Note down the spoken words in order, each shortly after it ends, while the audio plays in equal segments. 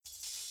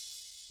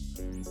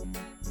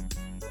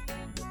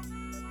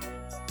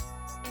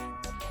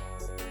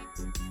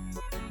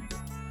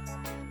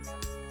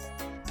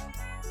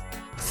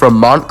From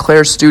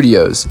Montclair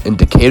Studios in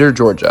Decatur,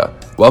 Georgia,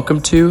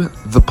 welcome to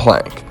The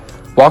Plank.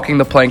 Walking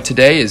the plank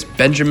today is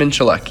Benjamin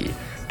Chaleki.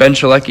 Ben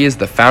Chaleki is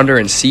the founder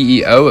and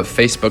CEO of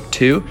Facebook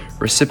 2,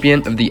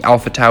 recipient of the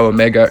Alpha Tau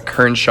Omega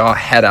Kearnshaw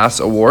Headass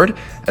Award,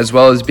 as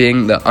well as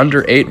being the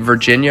Under-8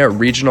 Virginia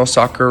Regional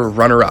Soccer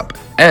runner-up,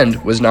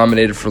 and was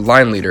nominated for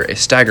line leader a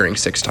staggering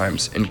 6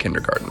 times in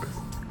kindergarten.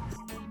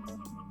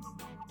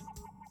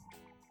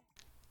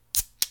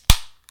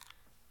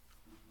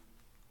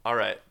 All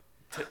right.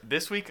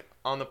 This week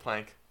on The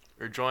Plank,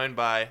 we're joined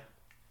by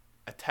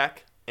a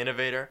tech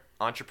innovator,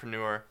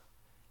 entrepreneur,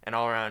 and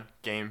all-around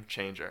game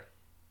changer.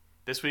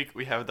 This week,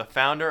 we have the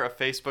founder of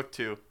Facebook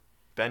 2,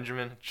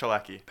 Benjamin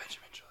Chaleki.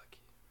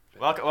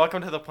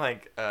 Welcome to The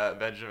Plank,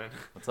 Benjamin.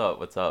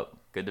 What's up?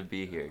 Good to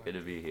be here.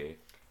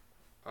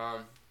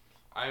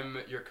 I'm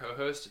your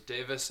co-host,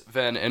 Davis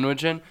Van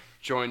Inwagen,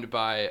 joined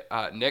by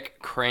Nick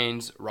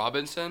Cranes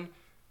Robinson.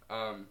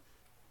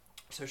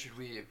 So should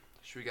we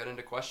get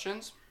into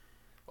questions?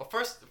 Well,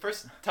 first,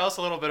 tell us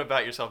a little bit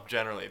about yourself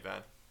generally,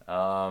 Ben.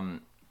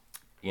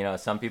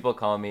 Some people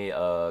call me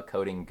a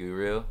coding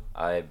guru.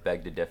 I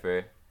beg to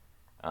differ.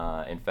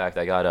 In fact,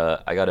 I got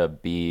a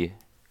B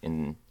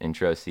in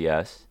Intro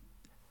CS.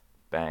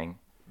 Bang.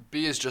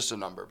 B is just a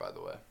number, by the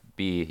way.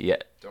 B, yeah.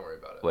 Don't worry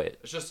about it. Wait.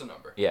 It's just a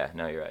number. Yeah,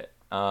 no, you're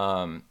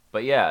right.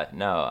 But yeah,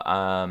 no.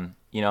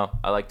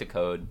 I like to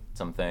code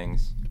some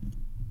things.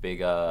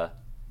 Big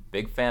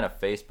fan of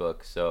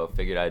Facebook, so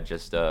figured I'd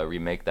just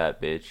remake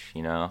that bitch.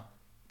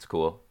 It's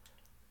cool.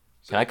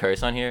 Can I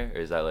curse on here,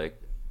 or is that like?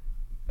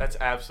 That's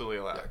absolutely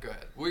allowed. Yeah, go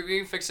ahead. We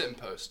can fix it in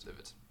post if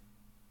it's.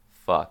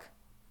 Fuck.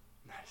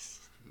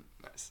 Nice.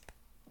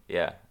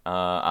 Yeah.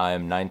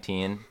 I'm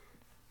 19,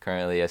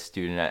 currently a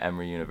student at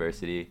Emory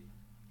University,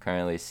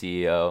 currently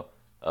CEO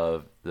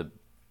of the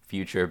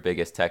future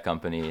biggest tech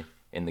company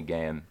in the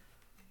game.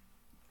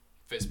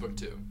 Facebook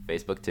 2.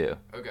 Facebook 2.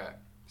 Okay.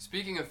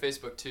 Speaking of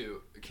Facebook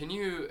 2, can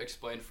you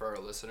explain for our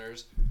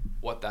listeners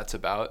what that's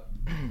about?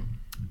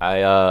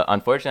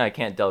 Unfortunately, I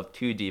can't delve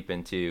too deep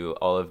into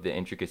all of the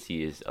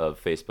intricacies of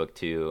Facebook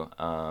 2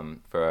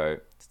 for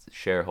our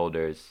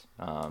shareholders'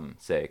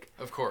 sake.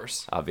 Of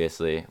course.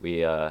 Obviously,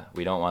 we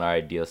don't want our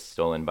ideas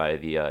stolen by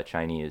the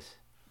Chinese.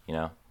 You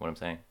know what I'm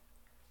saying?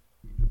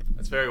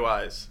 That's very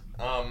wise.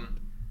 Do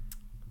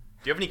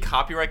you have any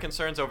copyright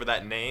concerns over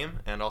that name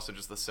and also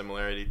just the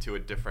similarity to a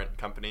different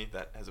company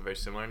that has a very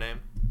similar name?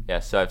 Yeah,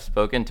 so I've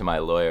spoken to my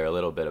lawyer a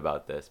little bit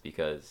about this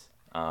because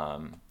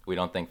we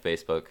don't think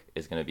Facebook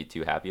is going to be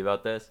too happy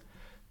about this,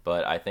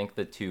 but I think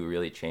the 2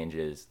 really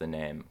changes the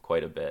name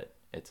quite a bit.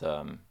 It's, you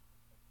know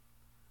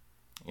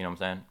what I'm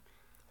saying?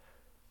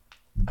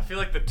 I feel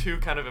like the 2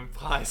 kind of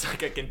implies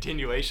like a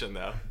continuation,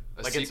 though.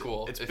 A like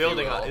sequel. It's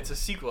building on. It's a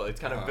sequel. It's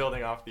kind of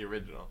building off the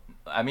original.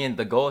 I mean,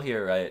 the goal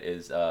here, right,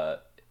 is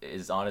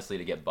honestly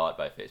to get bought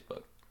by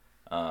Facebook,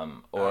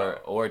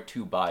 or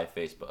to buy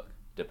Facebook,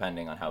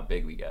 depending on how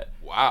big we get.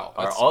 Wow,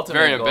 that's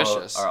very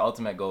ambitious. Our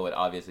ultimate goal would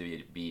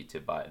obviously be to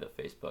buy the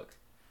Facebook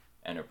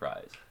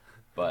enterprise,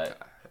 but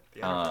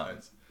the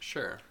enterprise.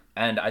 Sure.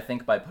 And I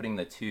think by putting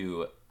the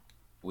 2,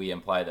 we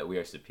imply that we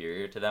are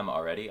superior to them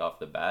already off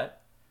the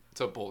bat.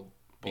 It's a bold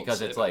because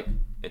statement.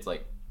 it's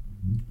like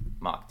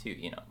Mach 2,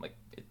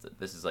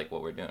 this is like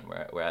what we're doing.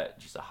 We're at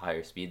just a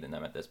higher speed than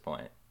them at this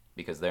point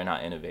because they're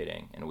not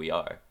innovating and we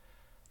are.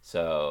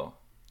 So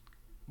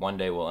one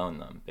day we'll own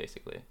them,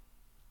 basically.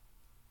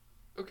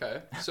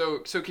 Okay. So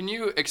can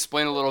you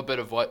explain a little bit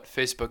of what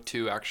Facebook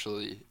 2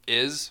 actually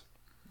is?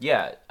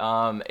 Yeah.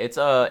 It's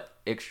a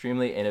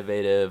extremely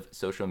innovative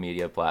social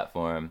media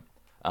platform.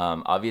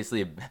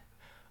 Obviously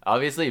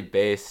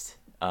based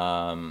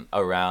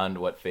around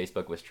what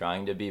Facebook was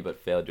trying to be but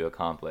failed to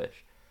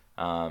accomplish.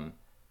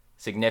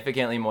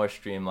 Significantly more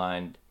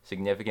streamlined,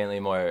 significantly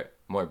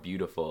more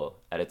beautiful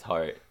at its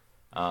heart.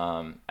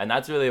 And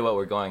that's really what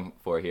we're going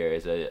for here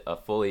is a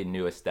fully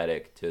new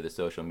aesthetic to the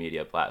social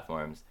media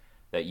platforms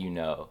that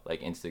like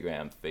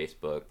Instagram,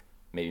 Facebook,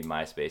 maybe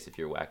MySpace if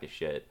you're whack as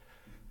shit.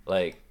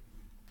 Like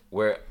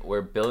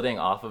we're building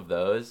off of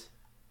those.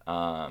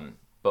 But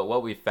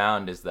what we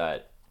found is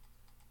that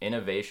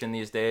innovation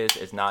these days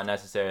is not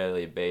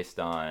necessarily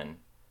based on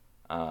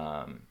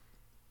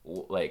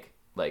like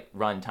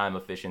runtime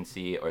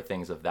efficiency or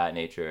things of that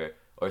nature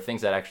or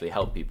things that actually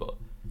help people.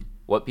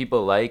 What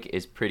people like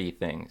is pretty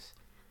things.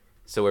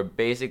 So we're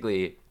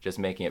basically just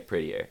making it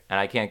prettier. And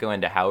I can't go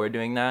into how we're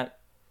doing that,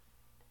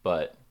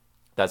 but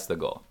that's the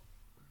goal.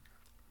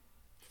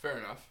 Fair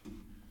enough.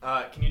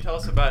 Can you tell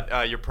us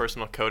about your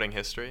personal coding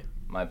history?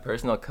 My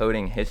personal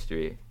coding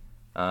history.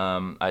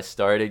 I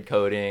started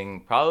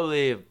coding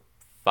probably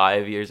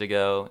 5 years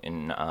ago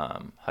in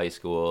high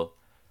school.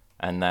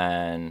 And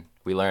then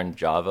we learned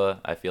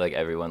Java. I feel like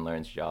everyone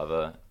learns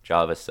Java.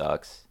 Java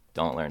sucks.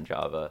 Don't learn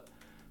Java.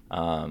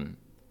 And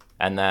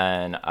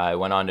then I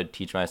went on to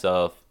teach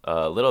myself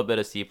a little bit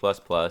of C++.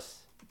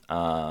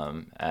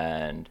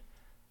 And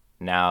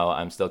now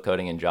I'm still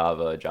coding in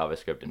Java,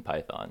 JavaScript, and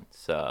Python.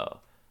 So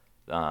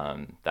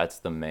that's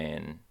the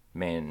main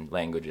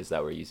languages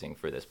that we're using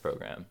for this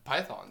program.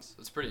 Pythons.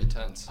 That's pretty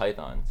intense.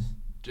 Pythons.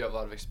 Do you have a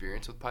lot of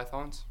experience with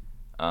pythons?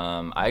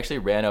 I actually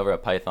ran over a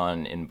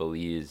python in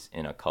Belize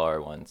in a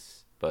car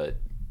once, but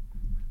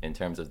in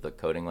terms of the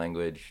coding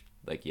language,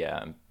 like, yeah,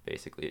 I'm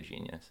basically a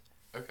genius.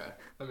 Okay,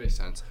 that makes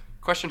sense.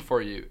 Question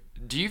for you.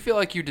 Do you feel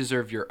like you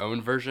deserve your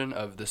own version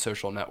of The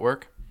Social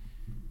Network?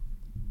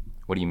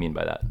 What do you mean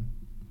by that?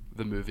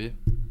 The movie?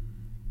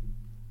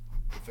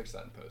 We'll fix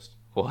that in post.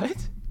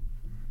 What?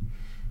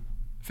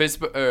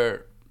 Facebook,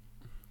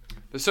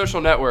 The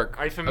Social Network.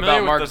 Are you familiar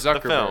about Mark with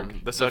Zuckerberg. the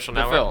film, The Social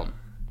Network? The film.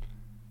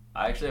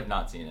 I actually have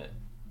not seen it.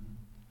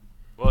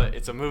 Well,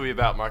 it's a movie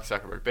about Mark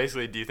Zuckerberg.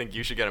 Basically, do you think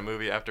you should get a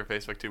movie after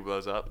Facebook 2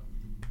 blows up?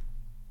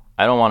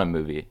 I don't want a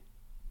movie.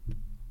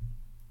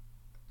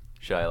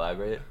 Should I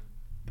elaborate?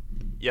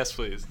 Yes,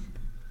 please.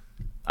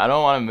 I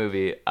don't want a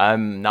movie.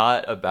 I'm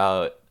not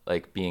about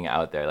like being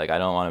out there. Like, I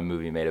don't want a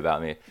movie made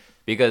about me,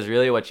 because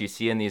really what you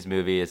see in these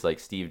movies, like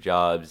Steve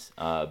Jobs,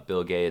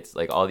 Bill Gates,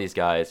 like all these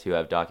guys who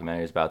have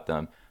documentaries about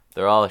them,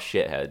 they're all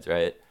shitheads,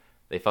 right?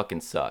 They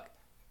fucking suck.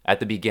 At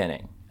the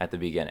beginning.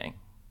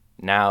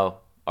 Now,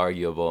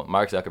 arguable.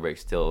 Mark Zuckerberg's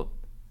still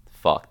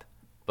fucked,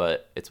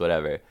 but it's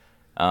whatever.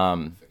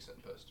 Fix it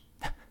in post.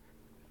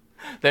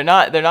 They're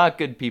not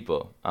good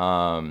people.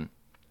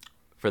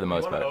 For the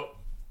most part.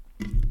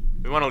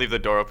 We want to leave the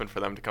door open for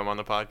them to come on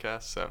the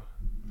podcast, so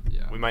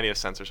Yeah. we might need to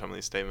censor some of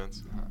these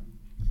statements.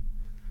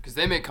 Because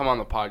they may come on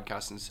the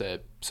podcast and say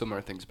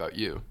similar things about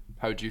you.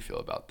 How would you feel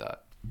about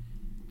that?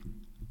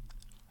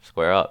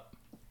 Square up.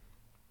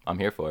 I'm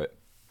here for it.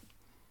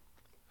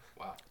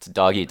 Wow. It's a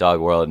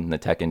dog-eat-dog world in the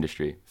tech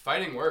industry.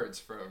 Fighting words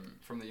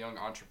from the young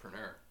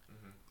entrepreneur.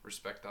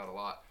 Respect that a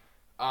lot.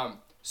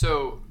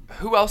 So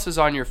who else is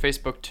on your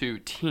Facebook 2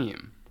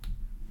 team?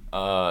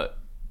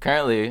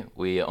 Currently,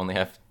 we only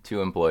have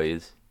 2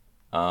 employees.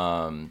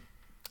 Me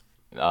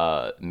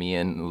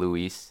and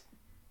Luis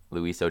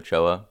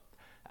Ochoa,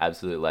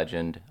 absolute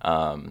legend.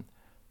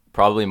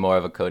 Probably more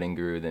of a coding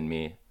guru than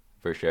me,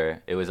 for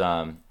sure. It was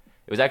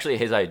actually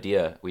his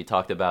idea. We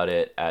talked about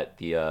it at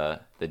the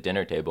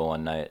dinner table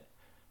one night,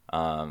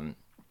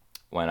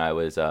 when I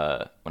was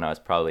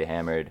probably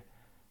hammered,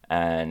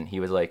 and he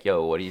was like,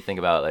 "Yo, what do you think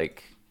about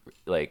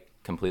like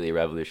completely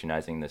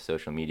revolutionizing the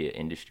social media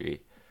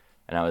industry?"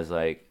 And I was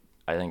like,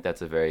 "I think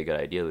that's a very good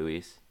idea,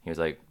 Luis." He was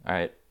like, "All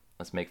right,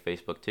 let's make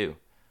Facebook 2."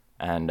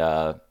 And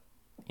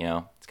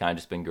it's kind of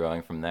just been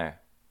growing from there.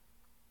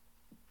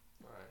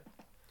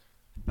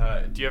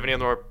 Do you have any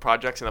other more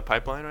projects in the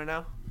pipeline right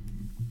now?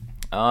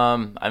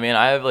 I mean,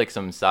 I have like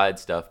some side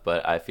stuff,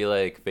 but I feel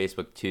like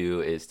Facebook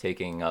 2 is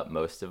taking up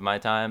most of my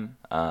time.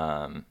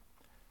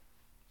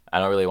 I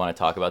don't really want to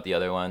talk about the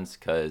other ones,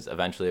 because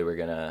eventually we're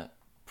gonna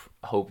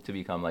hope to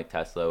become like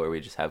Tesla, where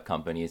we just have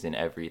companies in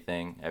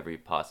everything, every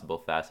possible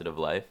facet of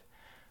life.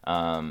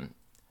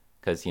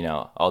 Because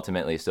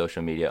ultimately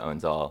social media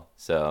owns all.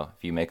 So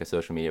if you make a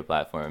social media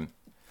platform,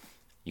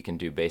 you can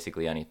do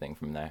basically anything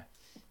from there.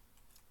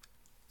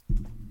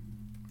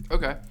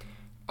 Okay.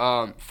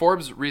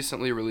 Forbes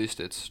recently released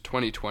its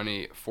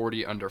 2020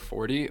 40 under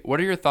 40. What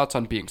are your thoughts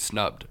on being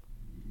snubbed?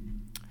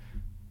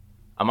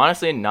 I'm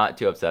honestly not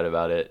too upset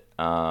about it.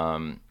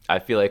 I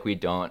feel like we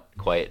don't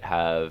quite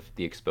have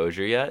the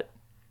exposure yet,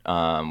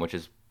 which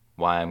is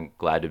why I'm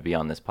glad to be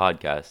on this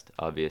podcast,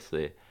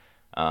 obviously.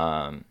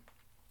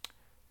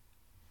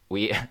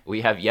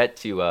 We have yet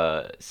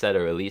to set a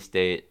release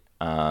date,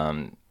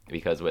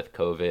 because with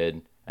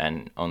COVID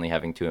and only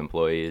having 2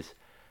 employees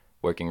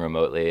working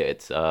remotely,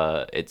 it's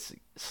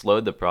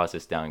slowed the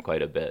process down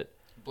quite a bit.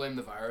 Blame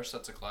the virus.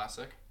 That's a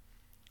classic.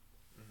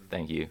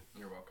 Thank you.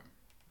 You're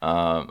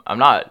welcome. I'm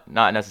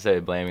not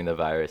necessarily blaming the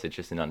virus. It's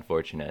just an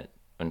unfortunate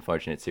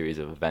series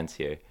of events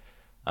here,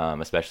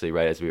 especially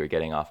right as we were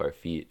getting off our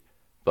feet.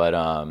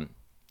 But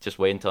just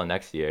wait until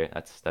next year.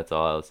 That's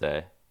all I'll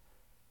say.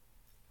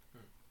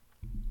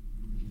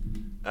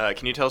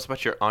 Can you tell us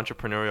about your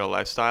entrepreneurial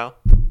lifestyle?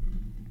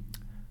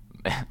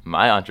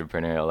 My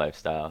entrepreneurial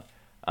lifestyle.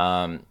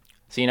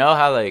 So you know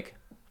how like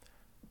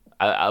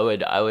I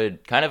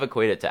would kind of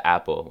equate it to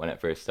Apple when it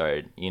first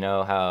started. You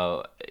know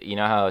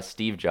how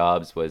Steve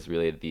Jobs was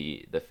really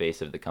the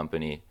face of the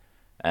company,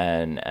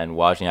 and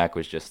Wozniak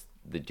was just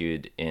the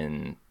dude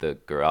in the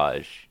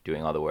garage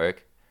doing all the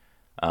work.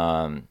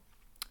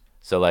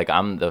 So like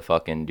I'm the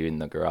fucking dude in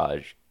the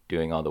garage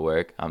doing all the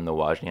work. I'm the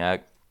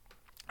Wozniak,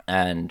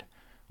 and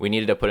we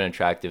needed to put an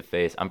attractive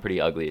face. I'm pretty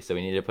ugly, so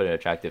we needed to put an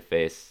attractive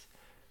face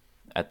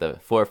at the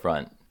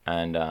forefront,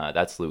 and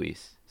that's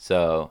Luis.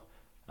 So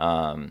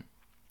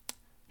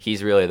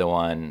he's really the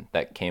one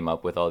that came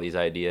up with all these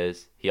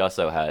ideas. He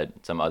also had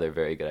some other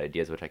very good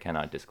ideas, which I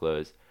cannot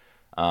disclose.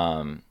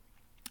 Getting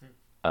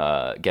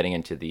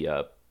into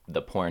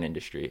the porn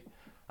industry,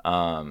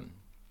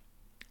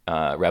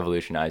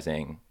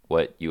 revolutionizing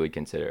what you would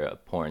consider a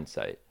porn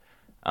site.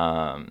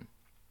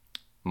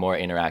 More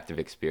interactive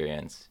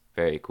experience.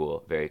 Very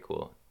cool, very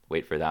cool.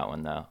 Wait for that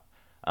one though.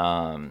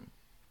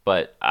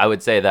 But I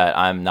would say that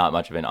I'm not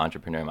much of an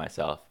entrepreneur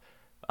myself.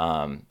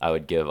 I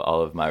would give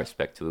all of my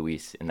respect to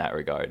Luis in that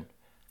regard.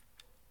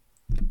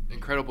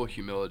 Incredible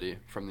humility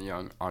from the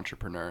young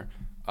entrepreneur.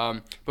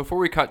 Before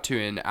we cut to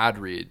an ad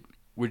read,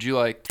 Would you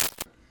like...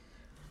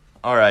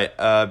 All right.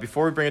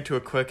 Before we bring it to a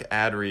quick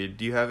ad read,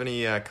 do you have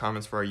any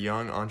comments for our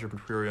young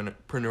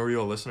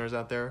entrepreneurial listeners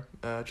out there,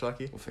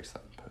 Chaleki? We'll fix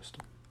that in post.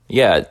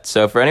 Yeah,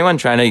 so for anyone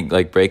trying to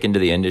like break into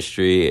the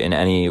industry in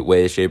any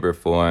way, shape, or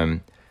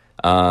form,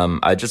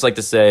 I'd just like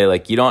to say,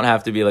 like, you don't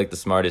have to be like the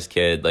smartest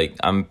kid. Like,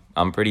 I'm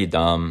pretty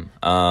dumb,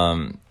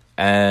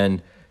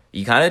 and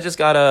you kind of just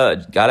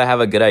gotta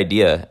have a good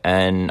idea.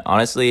 And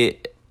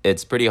honestly,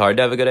 it's pretty hard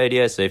to have a good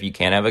idea. So if you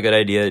can't have a good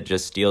idea,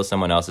 just steal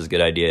someone else's good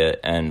idea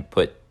and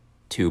put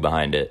two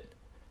behind it.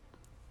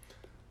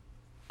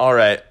 All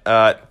right.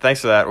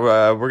 Thanks for that.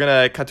 We're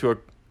gonna cut to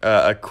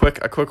a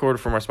quick word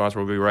from our sponsor.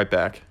 We'll be right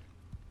back.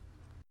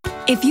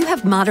 If you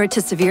have moderate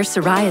to severe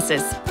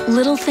psoriasis,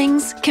 little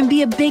things can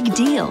be a big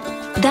deal.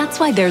 That's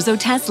why there's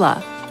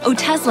Otezla.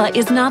 Otezla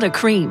is not a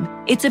cream.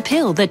 It's a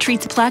pill that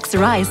treats plaque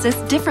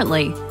psoriasis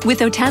differently. With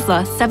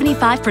Otezla,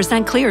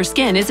 75% clear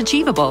skin is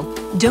achievable.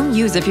 Don't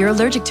use if you're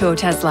allergic to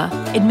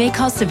Otezla. It may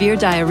cause severe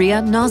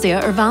diarrhea,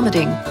 nausea, or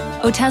vomiting.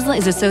 Otezla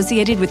is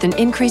associated with an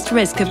increased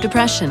risk of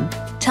depression.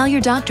 Tell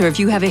your doctor if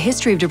you have a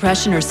history of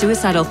depression or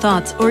suicidal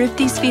thoughts, or if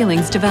these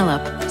feelings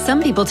develop.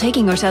 Some people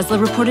taking Otezla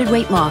reported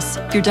weight loss.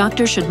 Your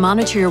doctor should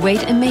monitor your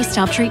weight and may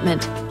stop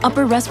treatment.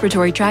 Upper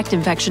respiratory tract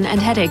infection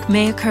and headache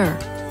may occur.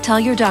 Tell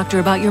your doctor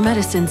about your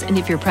medicines and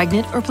if you're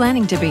pregnant or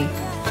planning to be.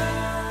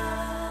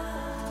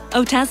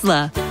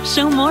 Otezla,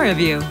 show more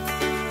of you.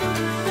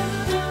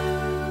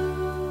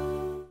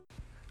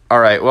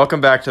 All right,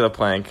 welcome back to The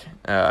Plank.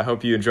 I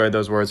hope you enjoyed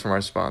those words from our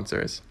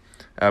sponsors.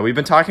 We've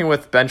been talking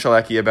with Ben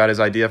Chaleki about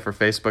his idea for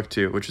Facebook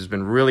 2, which has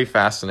been really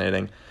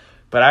fascinating.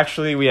 But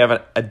actually, we have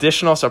an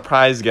additional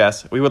surprise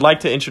guest. We would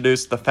like to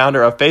introduce the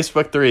founder of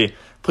Facebook 3.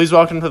 Please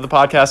welcome to the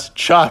podcast,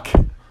 Chuck.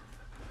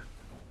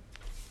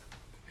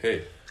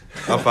 Hey,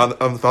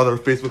 I'm the founder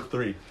of Facebook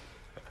 3.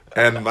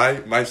 And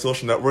my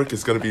social network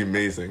is going to be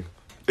amazing.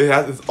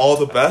 It's all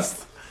the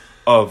best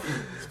of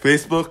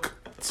Facebook,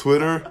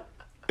 Twitter,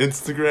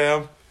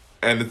 Instagram,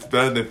 and it's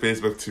better than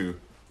Facebook 2.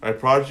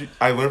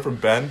 I learned from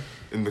Ben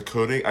in the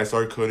coding. I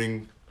started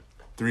coding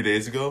 3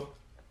 days ago,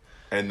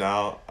 and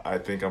now I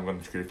think I'm going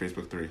to create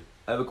Facebook 3.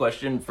 I have a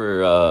question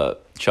for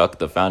Chuck,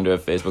 the founder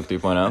of Facebook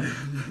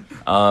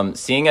 3.0.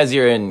 Seeing as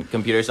you're in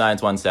Computer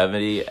Science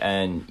 170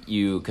 and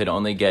you could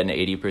only get an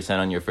 80%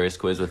 on your first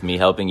quiz with me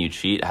helping you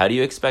cheat, how do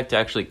you expect to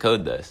actually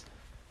code this?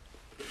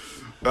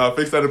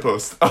 Fix that in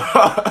post.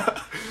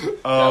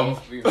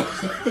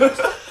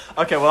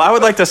 Okay, well, I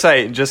would like to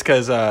say, just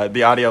because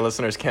the audio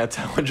listeners can't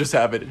tell what just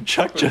happened,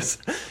 Chuck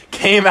just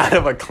came out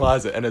of a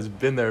closet and has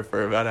been there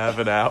for about half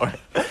an hour.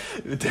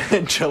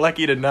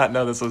 Chaleki did not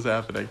know this was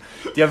happening.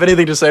 Do you have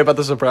anything to say about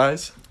the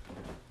surprise?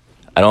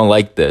 I don't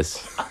like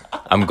this.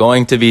 I'm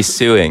going to be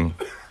suing.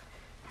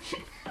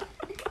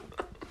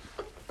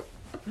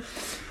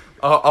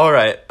 All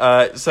right.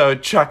 So,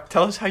 Chuck,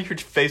 tell us how your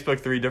Facebook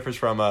 3 differs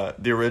from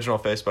the original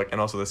Facebook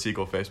and also the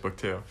sequel Facebook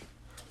 2.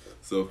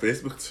 So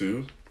Facebook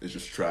 2 is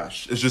just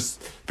trash.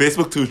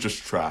 Facebook 2 is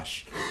just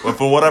trash. But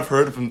from what I've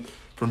heard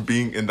from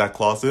being in that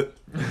closet,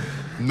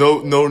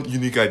 no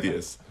unique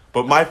ideas.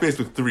 But my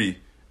Facebook 3,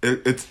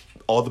 it's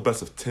all the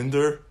best of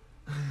Tinder,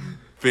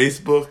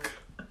 Facebook,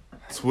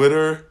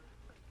 Twitter,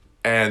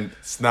 and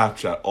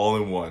Snapchat all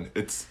in one.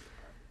 It's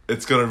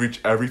gonna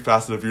reach every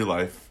facet of your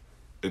life.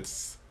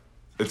 It's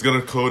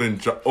gonna code in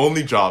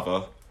only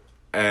Java,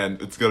 and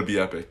it's gonna be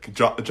epic.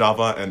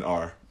 Java and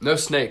R. No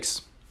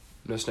snakes.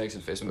 No snakes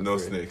in Facebook. No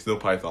 3. snakes. No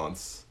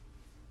pythons.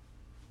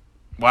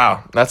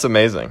 Wow, that's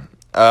amazing.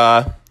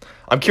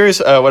 I'm curious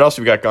what else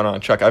you've got going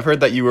on, Chuck. I've heard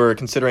that you were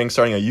considering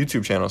starting a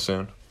YouTube channel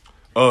soon.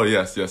 Oh,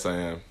 yes, I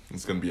am.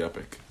 It's going to be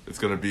epic. It's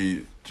going to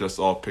be just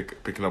all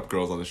picking up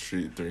girls on the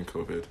street during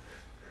COVID.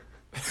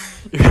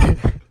 You're going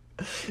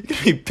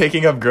to be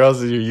picking up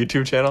girls as your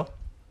YouTube channel?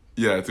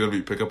 Yeah, it's going to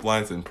be pickup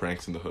lines and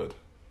pranks in the hood.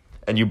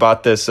 And you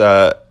bought this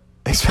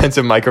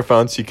expensive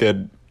microphone so you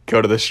could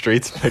go to the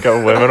streets and pick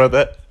up women with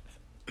it?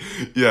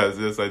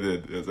 Yes, I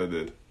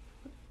did.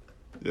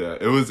 Yeah,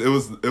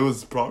 it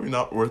was probably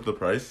not worth the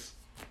price,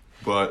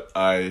 but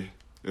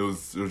it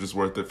was just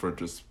worth it for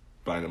just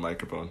buying a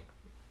microphone.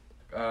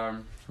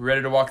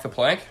 Ready to walk the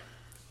plank?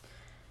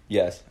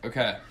 Yes.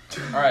 Okay.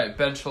 All right,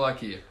 Ben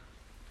Chaleki.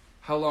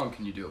 How long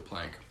can you do a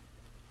plank?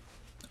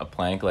 A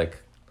plank like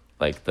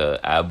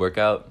the ab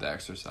workout? The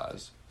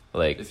exercise,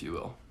 Like if you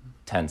will.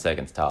 10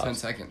 seconds tops. 10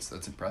 seconds.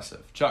 That's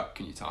impressive. Chuck,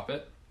 can you top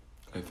it?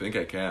 I think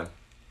I can.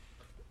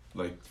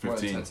 Like More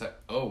than 15. 10 seconds.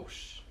 Oh,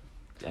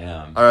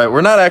 Damn. All right,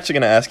 we're not actually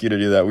going to ask you to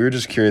do that. We were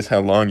just curious how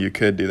long you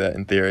could do that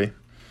in theory.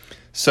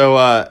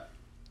 So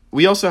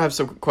we also have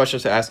some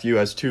questions to ask you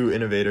as two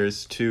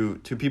innovators, two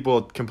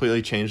people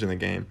completely changed in the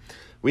game.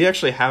 We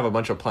actually have a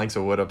bunch of planks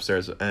of wood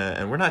upstairs,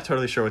 and we're not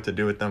totally sure what to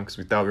do with them because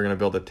we thought we were going to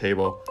build a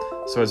table.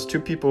 So as two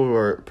people who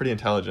are pretty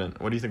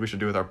intelligent, what do you think we should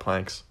do with our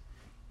planks?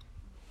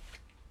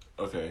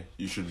 Okay,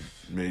 you should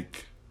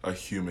make a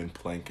human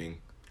planking.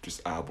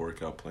 Just ab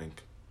workout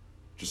plank.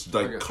 Just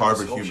like Like a carve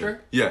a sculpture? human.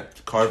 Yeah,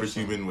 carve a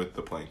human with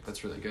the plank.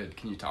 that's really good.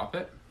 Can you top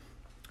it?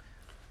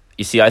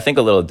 You see, I think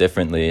a little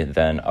differently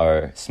than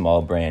our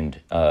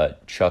small-brained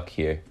Chuck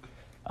here.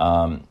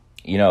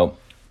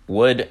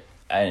 wood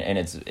and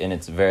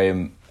its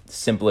very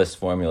simplest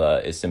formula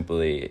is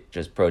simply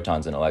just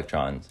protons and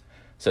electrons.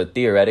 So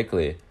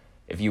theoretically,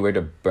 if you were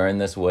to burn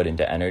this wood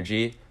into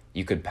energy,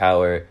 you could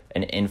power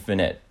an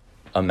infinite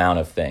amount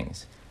of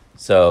things.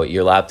 So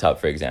your laptop,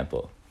 for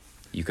example,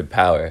 you could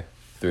power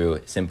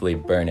through simply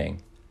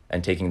burning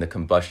and taking the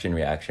combustion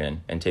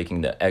reaction and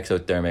taking the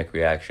exothermic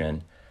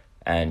reaction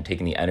and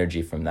taking the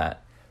energy from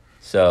that.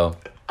 So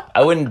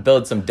I wouldn't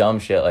build some dumb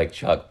shit like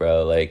Chuck,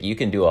 bro. Like, you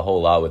can do a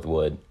whole lot with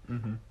wood.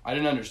 Mm-hmm. I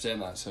didn't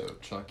understand that, so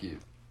Chaleki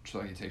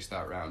takes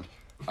that round.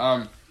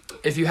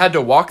 If you had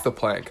to walk the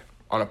plank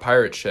on a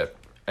pirate ship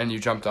and you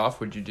jumped off,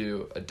 would you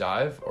do a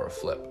dive or a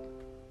flip?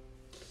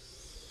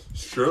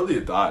 Surely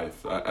a dive.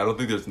 I don't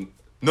think there's...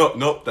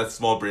 No, that's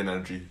small brain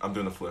energy. I'm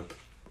doing a flip.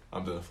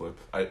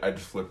 I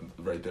just flipped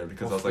right there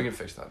because I was we like... can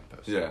fix that in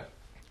post. Yeah.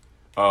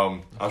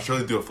 I'll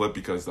surely do a flip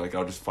because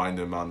I'll just find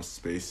the amount of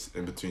space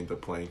in between the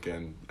plank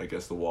and I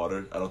guess the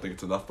water. I don't think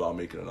it's enough, but I'll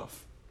make it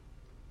enough.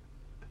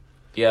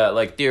 Yeah,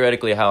 like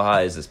theoretically, how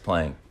high is this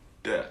plank?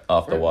 Yeah.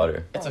 Off the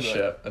water. It's a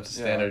ship. It's a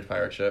standard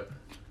pirate ship.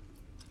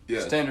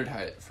 Yeah. Standard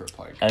height for a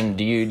plank. And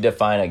do you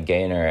define a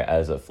gainer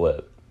as a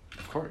flip?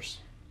 Of course.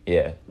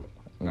 Yeah.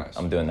 Nice.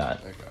 I'm doing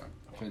that. Okay.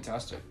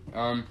 Fantastic.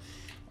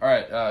 All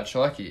right,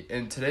 Chaleki,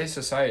 in today's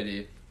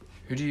society,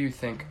 who do you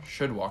think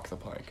should walk the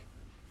plank?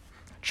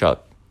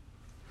 Chuck.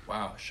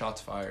 Wow,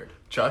 shots fired.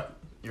 Chuck,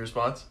 your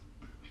response?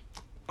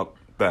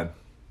 Ben.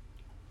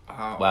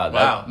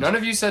 Wow. None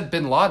of you said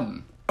Bin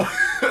Laden.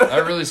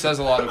 That really says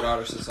a lot about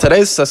our society.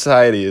 Today's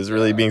society is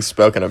really being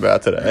spoken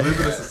about We today. live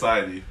in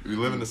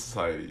a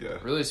society. Yeah.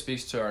 It really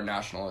speaks to our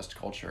nationalist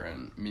culture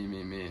and me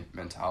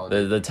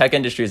mentality. The tech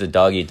industry is a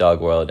dog-eat-dog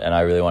world, and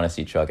I really want to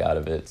see Chuck out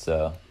of it,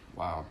 so...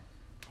 Wow.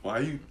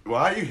 Why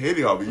are you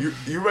hating on me?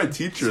 You're my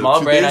teacher.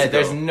 Small brain ideas.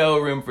 there's no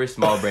room for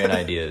small brain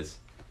ideas.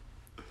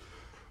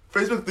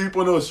 Facebook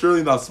 3.0 is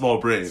surely not small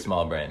brain.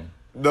 Small brain.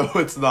 No,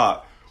 it's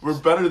not. We're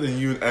better than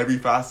you in every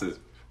facet.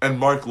 And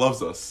Mark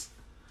loves us.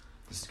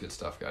 This is good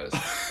stuff, guys.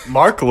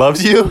 Mark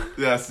loves you?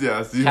 Yes. You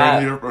Cat. heard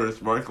it here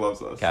first. Mark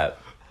loves us.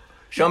 Cap.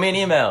 Show me an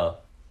email.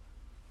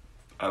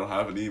 I don't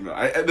have an email.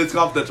 It's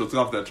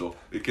confidential.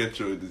 It can't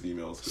show you these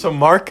emails. So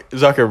Mark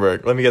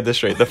Zuckerberg, let me get this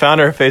straight. The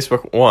founder of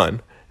Facebook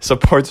 1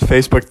 supports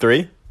Facebook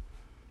 3?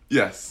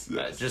 Yes.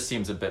 That just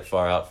seems a bit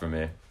far out for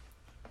me.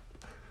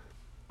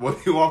 What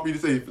do you want me to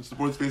say? He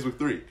supports Facebook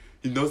 3.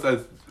 He knows that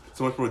it's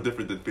so much more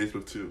different than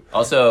Facebook 2.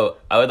 Also,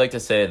 I would like to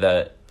say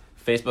that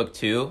Facebook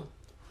 2,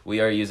 we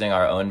are using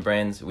our own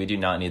brains. We do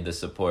not need the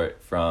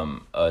support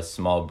from a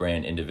small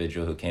brain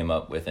individual who came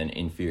up with an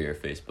inferior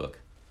Facebook.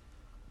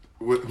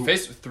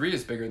 Facebook 3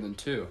 is bigger than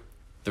 2.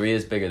 3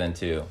 is bigger than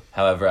 2.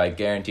 However, I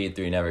guarantee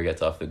 3 never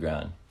gets off the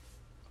ground.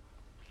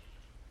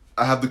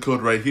 I have the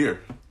code right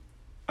here.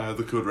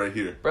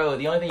 Bro,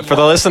 the only thing For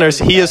the listeners,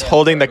 he is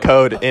holding the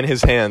code in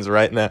his hands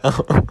right now.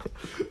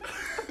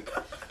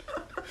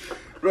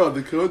 Bro,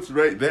 the code's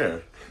right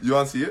there. You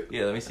want to see it?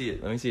 Yeah, let me see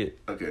it.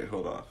 Okay,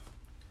 hold on.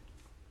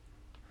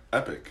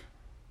 Epic.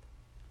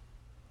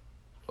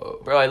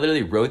 Bro, I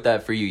literally wrote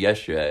that for you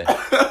yesterday.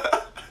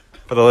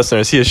 For the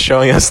listeners, he is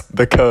showing us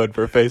the code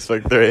for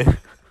Facebook 3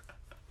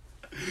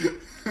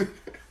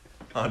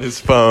 on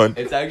his phone.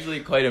 It's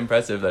actually quite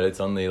impressive that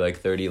it's only like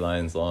 30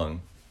 lines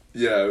long.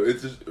 Yeah,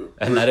 it's just...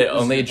 And that it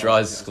only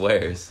draws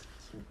squares.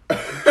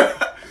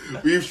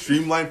 We've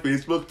streamlined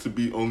Facebook to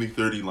be only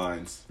 30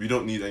 lines. We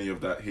don't need any of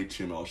that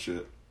HTML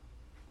shit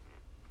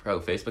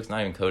Bro, Facebook's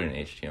not even coded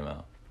in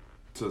HTML.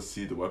 to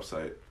see the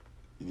website.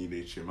 You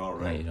need HTML, No,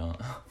 right? you don't.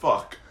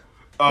 Fuck.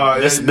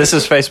 This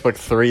is Facebook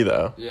 3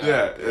 though.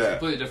 Yeah. It's a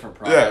completely different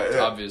product,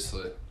 Yeah.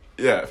 obviously.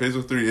 Yeah,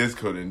 Facebook 3 is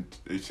coded in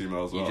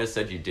HTML as well. You just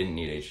said you didn't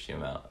need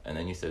HTML, and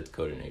then you said it's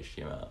coded in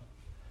HTML.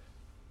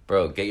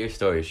 Bro, get your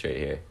story straight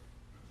here.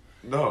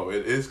 No,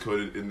 it is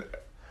coded in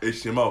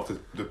HTML to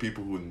the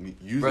people who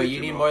use Bro, HTML. you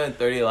need more than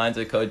 30 lines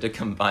of code to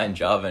combine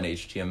Java and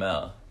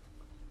HTML.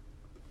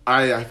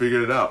 I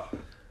figured it out.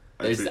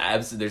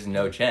 There's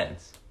no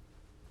chance.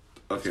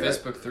 Okay. It's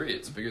Facebook 3.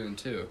 It's bigger than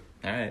 2.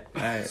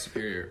 Alright.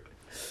 Superior.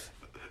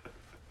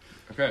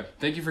 Okay,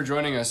 thank you for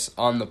joining us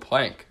on the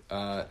plank.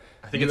 I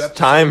think it's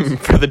time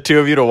for the two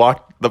of you to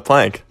walk the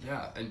plank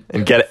Yeah,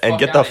 and get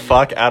the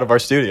fuck out of our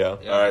studio.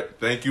 Yeah. All right.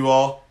 Thank you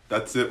all.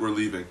 That's it. We're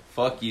leaving.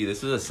 Fuck you,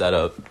 this was a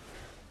setup.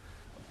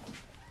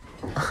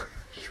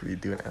 Should we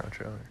do an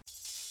outro?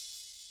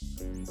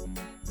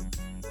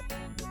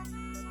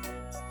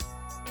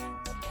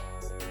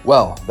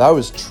 Well, that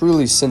was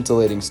truly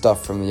scintillating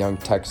stuff from the young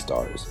tech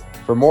stars.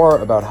 For more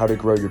about how to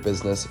grow your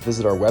business,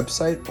 visit our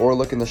website or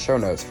look in the show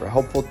notes for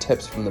helpful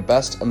tips from the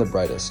best and the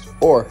brightest,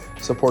 or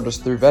support us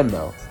through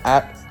Venmo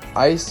at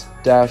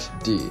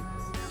ice-d.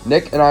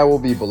 Nick and I will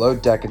be below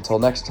deck until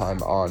next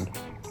time on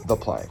The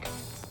Plank.